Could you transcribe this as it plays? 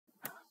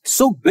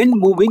So when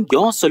moving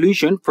your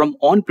solution from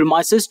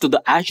on-premises to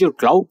the Azure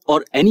cloud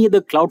or any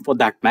other cloud for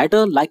that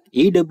matter like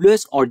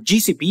AWS or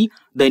GCP,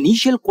 the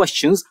initial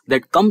questions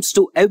that comes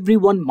to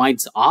everyone's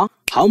minds are,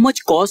 how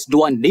much cost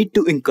do I need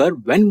to incur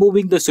when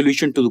moving the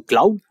solution to the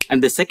cloud?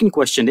 And the second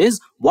question is,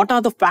 what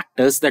are the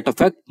factors that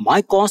affect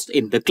my cost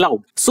in the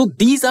cloud? So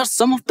these are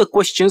some of the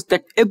questions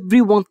that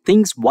everyone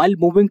thinks while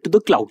moving to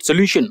the cloud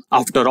solution.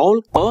 After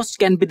all, cost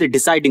can be the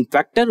deciding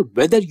factor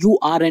whether you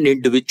are an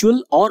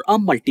individual or a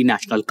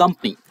multinational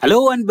company.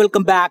 Hello and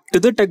welcome back to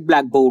the Tech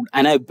Blackboard,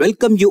 and I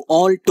welcome you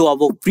all to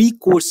our free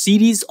course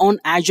series on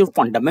Azure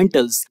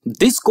Fundamentals.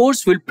 This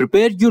course will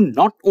prepare you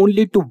not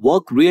only to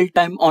work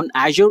real-time on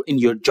Azure in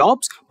your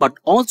jobs, but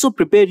also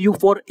prepare you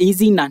for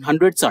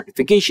AZ-900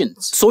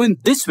 certifications. So in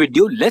this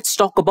video, let's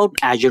talk about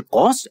Azure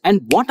cost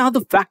and what are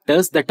the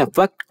factors that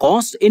affect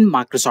cost in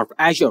Microsoft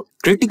Azure.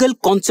 Critical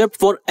concept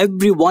for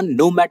everyone,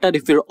 no matter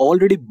if you're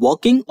already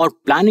working or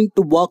planning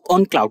to work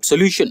on cloud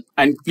solution.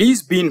 And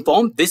please be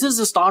informed, this is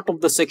the start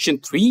of the section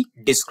 3,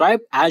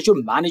 describe Azure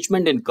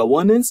management and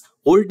governance,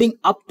 holding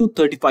up to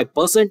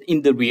 35%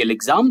 in the real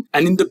exam.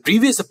 And in the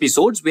previous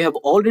episodes, we have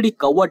already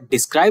covered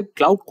describe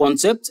cloud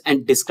concepts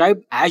and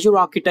describe Azure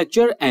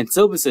architecture and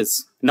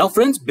services. Now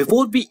friends,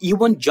 before we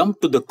even jump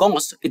to the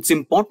cost, it's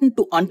important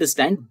to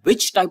understand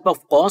which type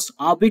of cost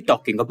are we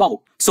talking about.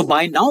 So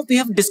by now we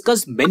have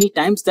discussed many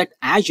times that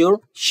Azure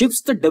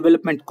shifts the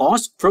development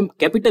cost from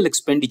capital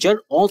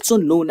expenditure, also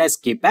known as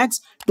CapEx,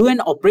 to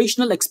an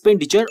operational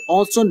expenditure,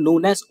 also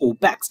known as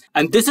Opex.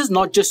 And this is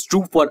not just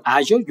true for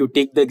Azure. You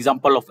take the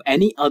example of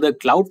any other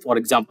cloud, for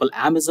example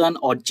Amazon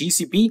or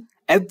GCP,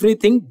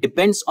 everything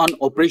depends on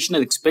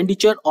operational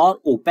expenditure or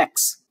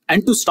Opex.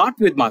 And to start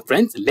with, my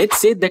friends, let's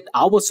say that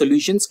our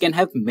solutions can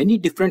have many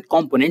different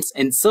components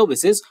and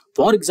services.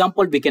 For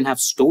example, we can have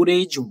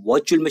storage,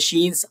 virtual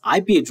machines,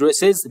 IP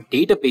addresses,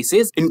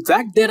 databases. In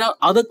fact, there are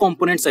other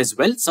components as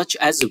well, such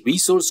as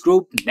resource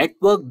group,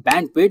 network,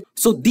 bandwidth.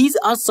 So these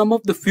are some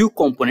of the few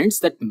components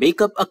that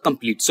make up a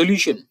complete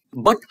solution.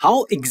 But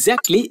how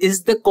exactly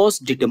is the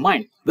cost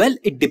determined? Well,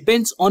 it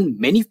depends on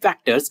many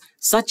factors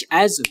such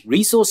as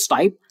resource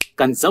type,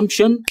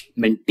 consumption,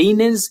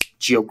 maintenance,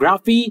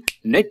 geography,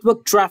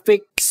 network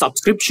traffic,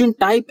 subscription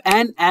type,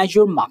 and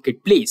Azure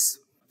Marketplace.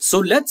 So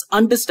let's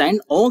understand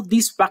all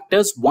these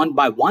factors one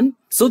by one.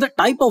 So the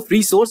type of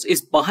resource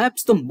is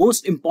perhaps the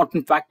most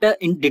important factor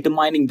in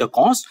determining the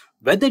cost.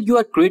 Whether you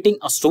are creating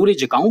a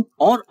storage account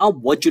or a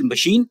virtual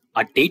machine,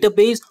 a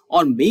database,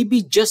 or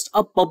maybe just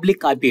a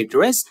public IP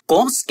address,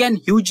 costs can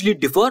hugely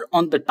differ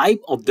on the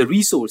type of the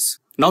resource.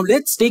 Now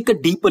let's take a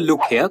deeper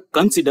look here.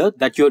 Consider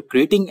that you are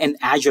creating an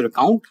Azure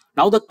account.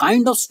 Now the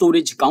kind of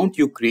storage account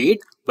you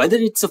create, whether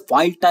it's a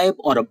file type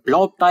or a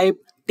blob type,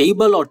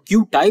 table or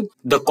queue type,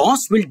 the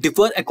cost will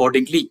differ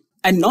accordingly.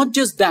 And not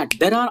just that,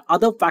 there are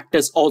other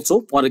factors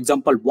also. For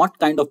example, what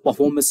kind of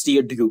performance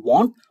tier do you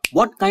want?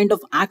 What kind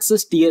of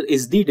access tier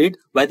is needed,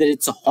 whether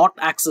it's a hot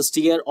access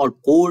tier or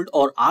cold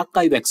or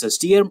archive access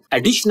tier.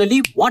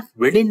 Additionally, what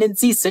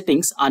redundancy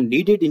settings are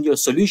needed in your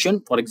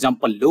solution, for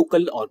example,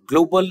 local or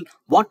global.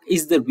 What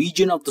is the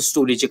region of the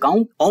storage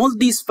account? All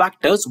these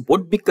factors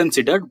would be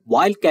considered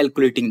while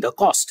calculating the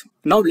cost.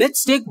 Now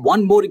let's take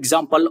one more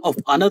example of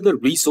another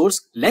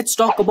resource. Let's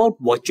talk about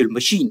virtual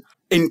machine.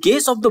 In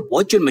case of the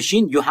virtual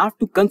machine, you have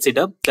to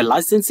consider the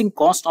licensing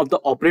cost of the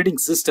operating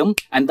system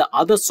and the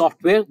other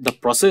software, the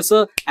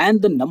processor,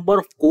 and the number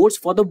of cores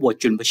for the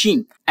virtual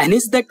machine. And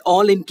is that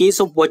all in case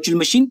of virtual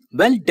machine?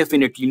 Well,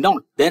 definitely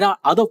not. There are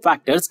other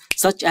factors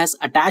such as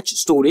attached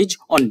storage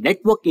or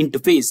network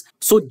interface.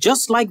 So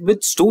just like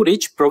with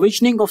storage,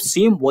 provisioning of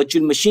same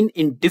virtual machine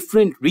in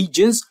different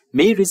regions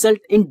may result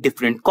in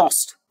different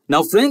costs.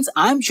 Now friends,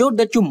 I'm sure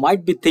that you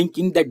might be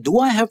thinking that do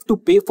I have to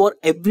pay for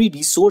every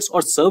resource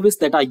or service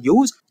that I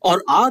use,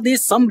 or are there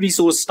some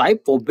resource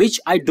type for which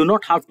I do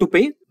not have to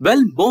pay?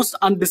 Well, most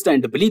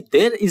understandably,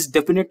 there is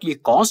definitely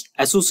cost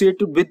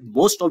associated with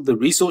most of the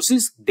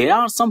resources. There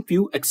are some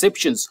few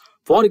exceptions.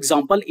 For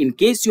example, in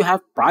case you have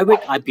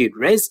private IP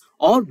address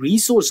or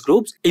resource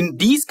groups, in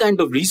these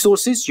kind of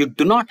resources, you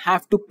do not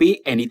have to pay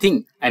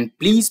anything. And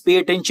please pay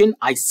attention,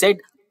 I said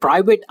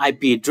private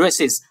IP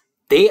addresses.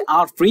 They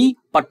are free,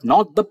 but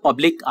not the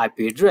public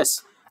IP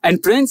address.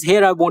 And friends,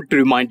 here I want to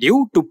remind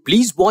you to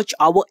please watch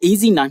our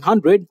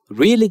AZ-900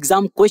 real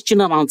exam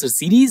question and answer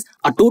series.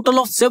 A total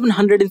of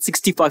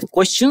 765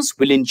 questions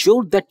will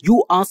ensure that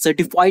you are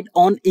certified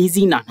on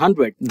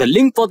AZ-900. The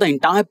link for the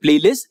entire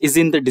playlist is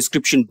in the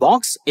description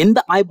box, in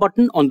the I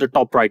button on the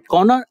top right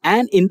corner,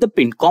 and in the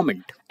pinned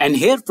comment. And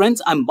here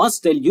friends, I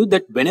must tell you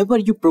that whenever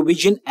you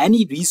provision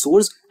any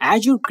resource,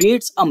 Azure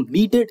creates a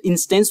metered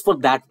instance for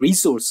that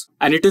resource.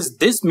 And it is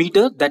this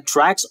meter that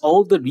tracks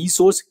all the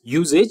resource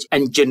usage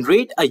and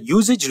generate a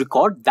usage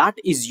record that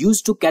is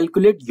used to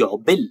calculate your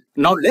bill.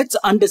 Now let's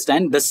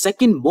understand the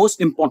second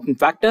most important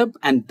factor,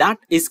 and that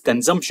is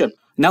consumption.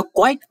 Now,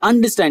 quite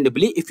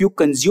understandably, if you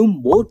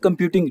consume more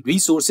computing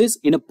resources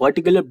in a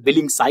particular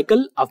billing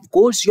cycle, of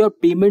course, your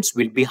payments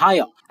will be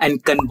higher.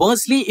 And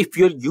conversely, if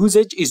your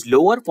usage is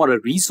lower for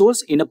a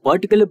resource in a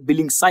particular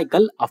billing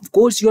cycle, of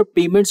course, your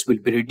payments will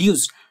be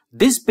reduced.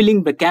 This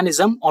billing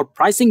mechanism or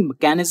pricing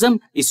mechanism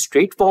is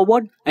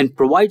straightforward and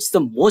provides the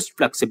most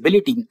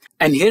flexibility.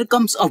 And here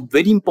comes a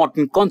very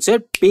important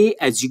concept, pay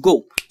as you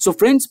go. So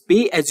friends,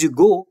 pay as you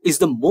go is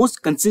the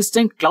most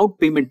consistent cloud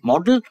payment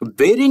model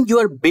wherein you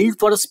are billed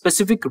for a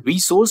specific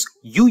resource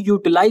you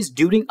utilize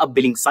during a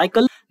billing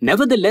cycle.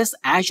 Nevertheless,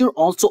 Azure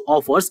also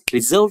offers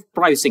reserved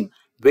pricing.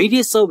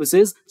 Various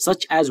services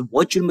such as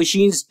virtual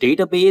machines,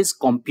 database,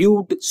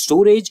 compute,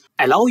 storage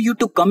allow you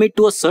to commit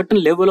to a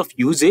certain level of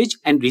usage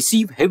and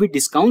receive heavy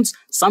discounts,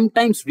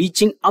 sometimes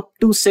reaching up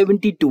to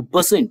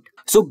 72%.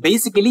 So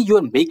basically, you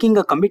are making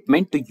a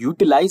commitment to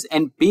utilize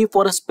and pay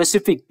for a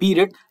specific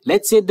period.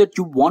 Let's say that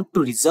you want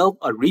to reserve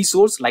a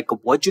resource like a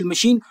virtual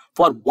machine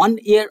for 1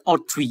 year or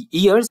 3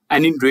 years.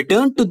 And in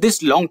return to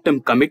this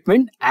long-term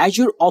commitment,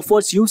 Azure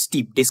offers you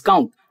steep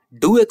discount.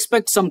 Do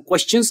expect some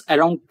questions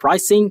around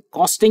pricing,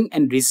 costing,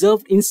 and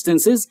reserved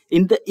instances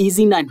in the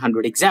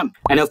AZ-900 exam.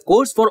 And of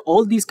course, for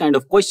all these kind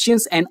of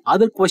questions and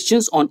other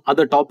questions on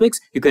other topics,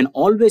 you can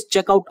always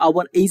check out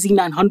our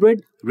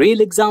AZ-900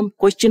 Rail Exam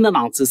Question and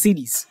Answer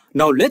series.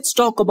 Now let's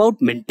talk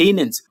about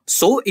maintenance.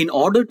 So in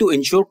order to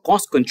ensure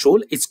cost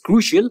control, it's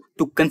crucial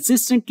to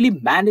consistently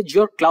manage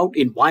your cloud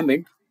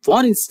environment.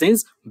 For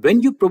instance,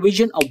 when you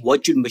provision a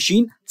virtual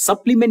machine,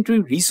 supplementary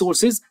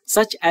resources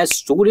such as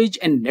storage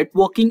and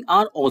networking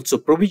are also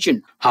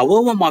provisioned.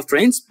 However, my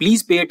friends,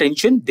 please pay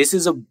attention. This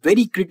is a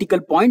very critical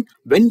point.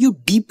 When you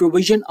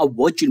deprovision a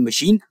virtual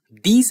machine,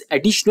 these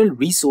additional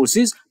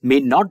resources may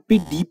not be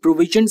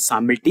deprovisioned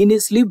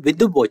simultaneously with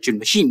the virtual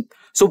machine.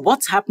 So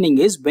what's happening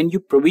is when you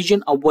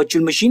provision a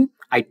virtual machine,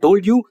 I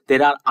told you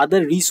there are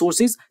other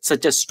resources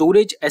such as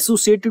storage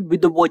associated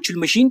with the virtual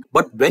machine.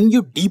 But when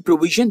you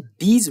deprovision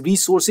these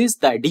resources,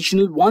 the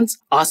additional ones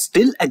are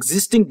still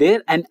existing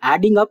there and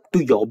adding up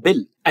to your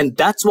bill. And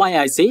that's why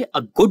I say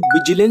a good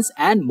vigilance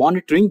and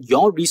monitoring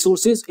your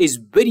resources is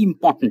very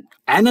important.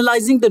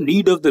 Analyzing the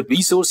need of the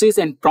resources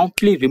and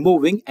promptly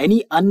removing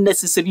any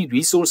unnecessary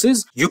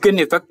resources, you can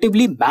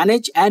effectively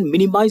manage and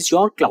minimize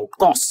your cloud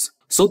costs.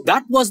 So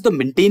that was the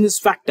maintenance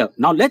factor.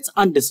 Now let's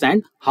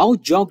understand how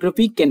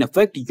geography can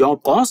affect your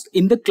cost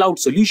in the cloud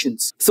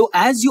solutions. So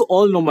as you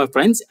all know, my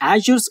friends,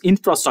 Azure's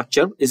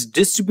infrastructure is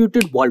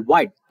distributed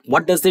worldwide.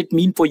 What does it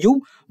mean for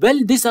you? Well,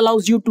 this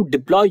allows you to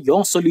deploy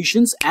your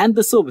solutions and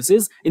the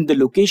services in the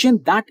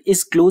location that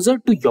is closer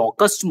to your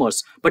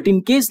customers. But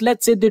in case,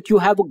 let's say that you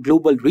have a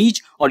global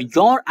reach or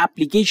your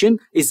application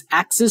is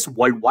accessed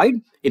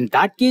worldwide, in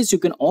that case, you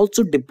can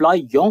also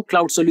deploy your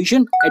cloud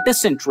solution at a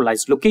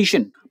centralized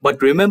location.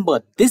 But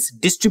remember, this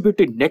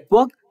distributed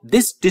network,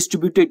 this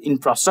distributed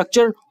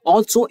infrastructure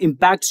also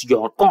impacts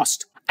your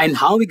cost. And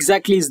how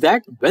exactly is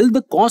that? Well,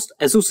 the cost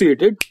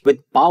associated with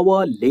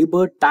power,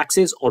 labor,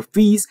 taxes, or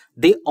fees,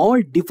 they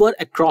all differ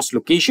across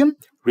location,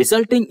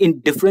 resulting in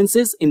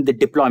differences in the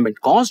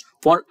deployment cost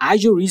for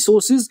Azure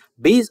resources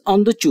based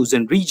on the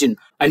chosen region.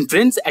 And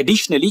friends,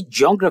 additionally,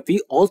 geography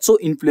also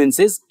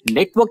influences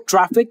network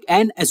traffic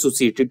and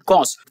associated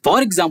costs.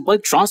 For example,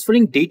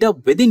 transferring data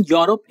within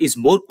Europe is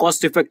more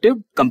cost effective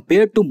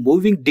compared to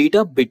moving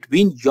data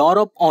between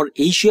Europe or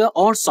Asia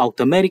or South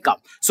America.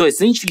 So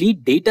essentially,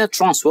 data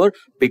transfer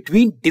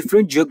between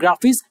different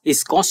geographies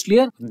is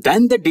costlier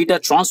than the data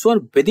transfer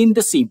within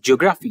the same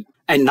geography.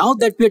 And now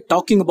that we're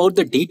talking about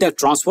the data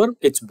transfer,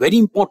 it's very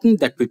important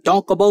that we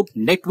talk about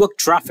network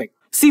traffic.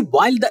 See,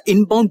 while the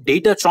inbound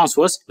data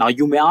transfers, now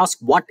you may ask,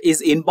 what is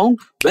inbound?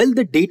 Well,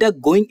 the data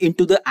going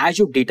into the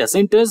Azure data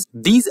centers,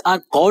 these are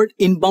called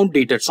inbound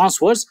data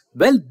transfers.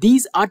 Well,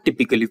 these are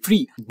typically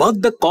free.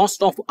 But the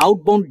cost of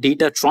outbound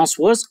data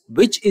transfers,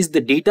 which is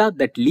the data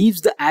that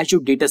leaves the Azure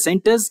data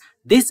centers,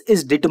 this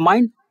is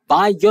determined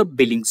by your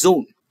billing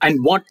zone.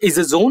 And what is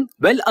a zone?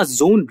 Well, a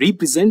zone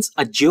represents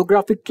a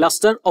geographic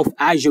cluster of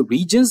Azure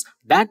regions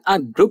that are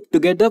grouped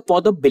together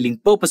for the billing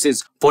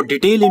purposes. For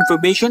detailed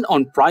information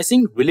on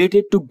pricing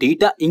related to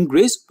data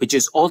ingress, which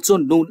is also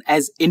known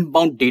as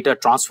inbound data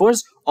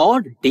transfers,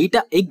 or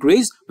data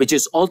egress, which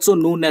is also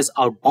known as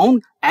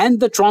outbound, and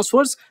the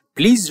transfers,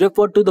 please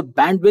refer to the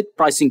bandwidth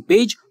pricing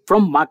page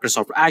from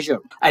Microsoft Azure.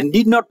 I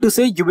need not to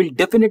say you will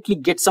definitely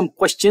get some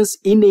questions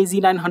in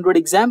AZ-900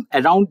 exam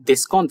around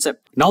this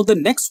concept. Now the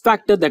next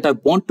factor that I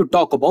want to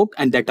talk about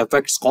and that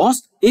affects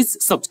cost is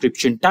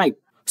subscription type.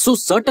 So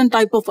certain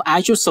type of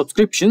Azure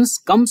subscriptions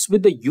comes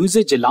with the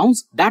usage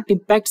allowance that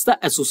impacts the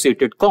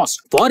associated cost.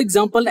 For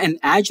example, an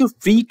Azure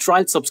free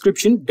trial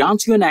subscription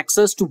grants you an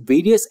access to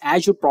various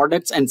Azure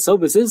products and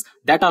services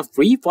that are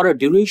free for a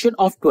duration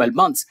of 12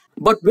 months.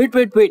 But wait,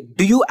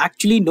 do you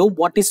actually know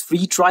what is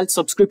free trial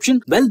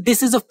subscription? Well,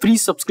 this is a free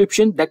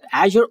subscription that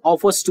Azure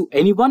offers to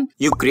anyone.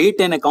 You create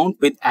an account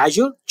with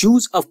Azure,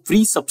 choose a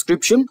free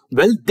subscription.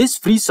 Well, this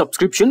free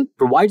subscription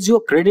provides you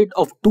a credit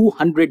of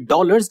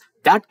 $200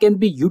 that can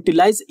be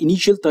utilized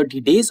initial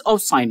 30 days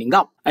of signing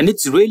up. And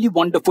it's really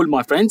wonderful,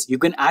 my friends. You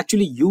can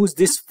actually use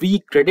this free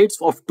credits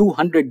of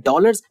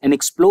 $200 and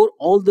explore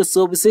all the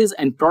services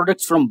and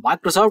products from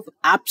Microsoft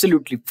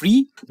absolutely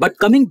free. But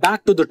coming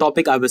back to the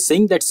topic, I was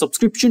saying that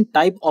subscription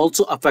type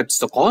also affects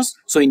the cost.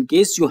 So in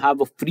case you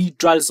have a free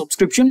trial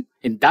subscription,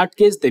 in that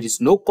case, there is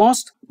no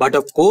cost. But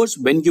of course,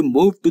 when you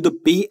move to the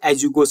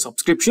pay-as-you-go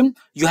subscription,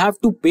 you have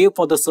to pay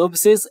for the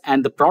services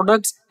and the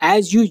products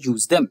as you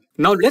use them.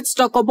 Now let's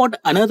talk about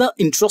another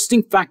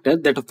interesting factor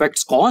that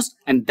affects cost,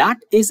 and that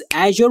is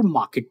Azure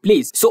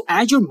Marketplace. So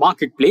Azure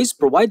Marketplace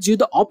provides you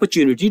the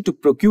opportunity to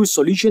procure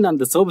solutions and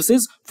the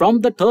services from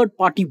the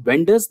third-party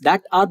vendors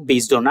that are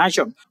based on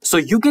Azure. So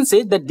you can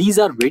say that these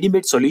are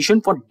ready-made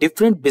solutions for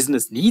different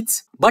business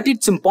needs. But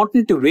it's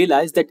important to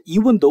realize that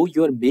even though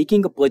you are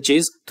making a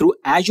purchase through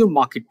Azure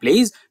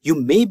Marketplace,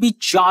 you may be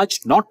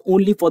charged not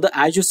only for the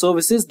Azure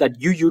services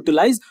that you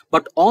utilize,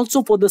 but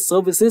also for the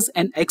services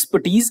and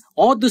expertise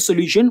or the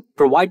solution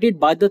provided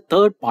by the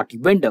third-party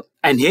vendor.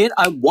 And here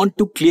I want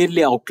to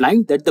clearly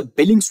outline that the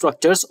billing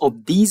structures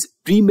of these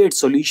pre-made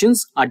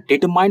solutions are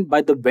determined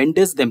by the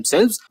vendors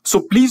themselves.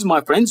 So please,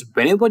 my friends,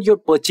 whenever you're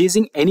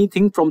purchasing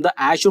anything from the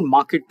Azure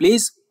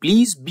Marketplace,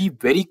 please be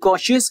very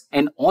cautious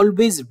and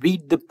always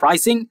read the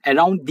pricing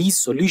around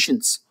these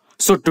solutions.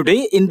 So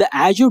today in the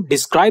Azure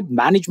Describe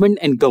Management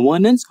and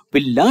Governance,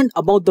 we'll learn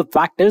about the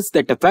factors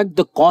that affect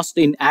the cost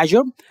in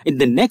Azure. In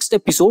the next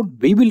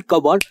episode, we will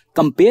cover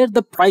compare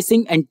the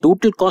pricing and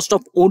total cost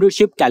of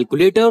ownership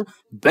calculator,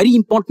 very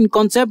important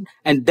concept,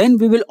 and then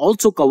we will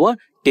also cover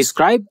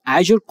describe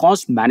Azure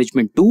Cost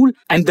Management tool,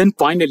 and then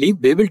finally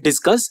we will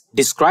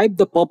describe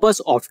the purpose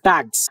of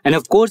tags. And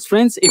of course,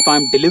 friends, if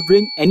I'm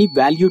delivering any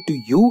value to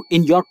you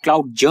in your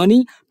cloud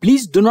journey,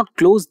 please do not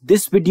close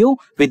this video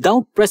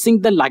without pressing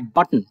the like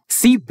button.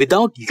 See,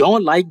 without your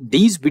like,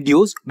 these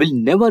videos will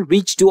never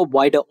reach to a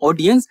wider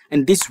audience,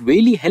 and this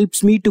really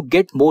helps me to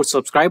get more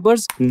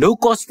subscribers. No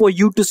cost for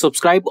you to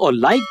subscribe or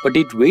like, but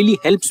it really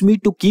helps me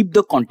to keep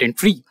the content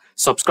free.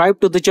 Subscribe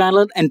to the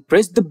channel and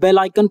press the bell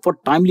icon for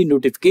timely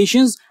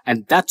notifications.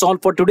 And that's all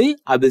for today.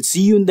 I will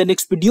see you in the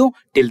next video.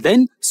 Till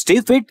then,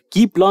 stay fit,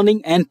 keep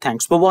learning, and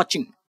thanks for watching.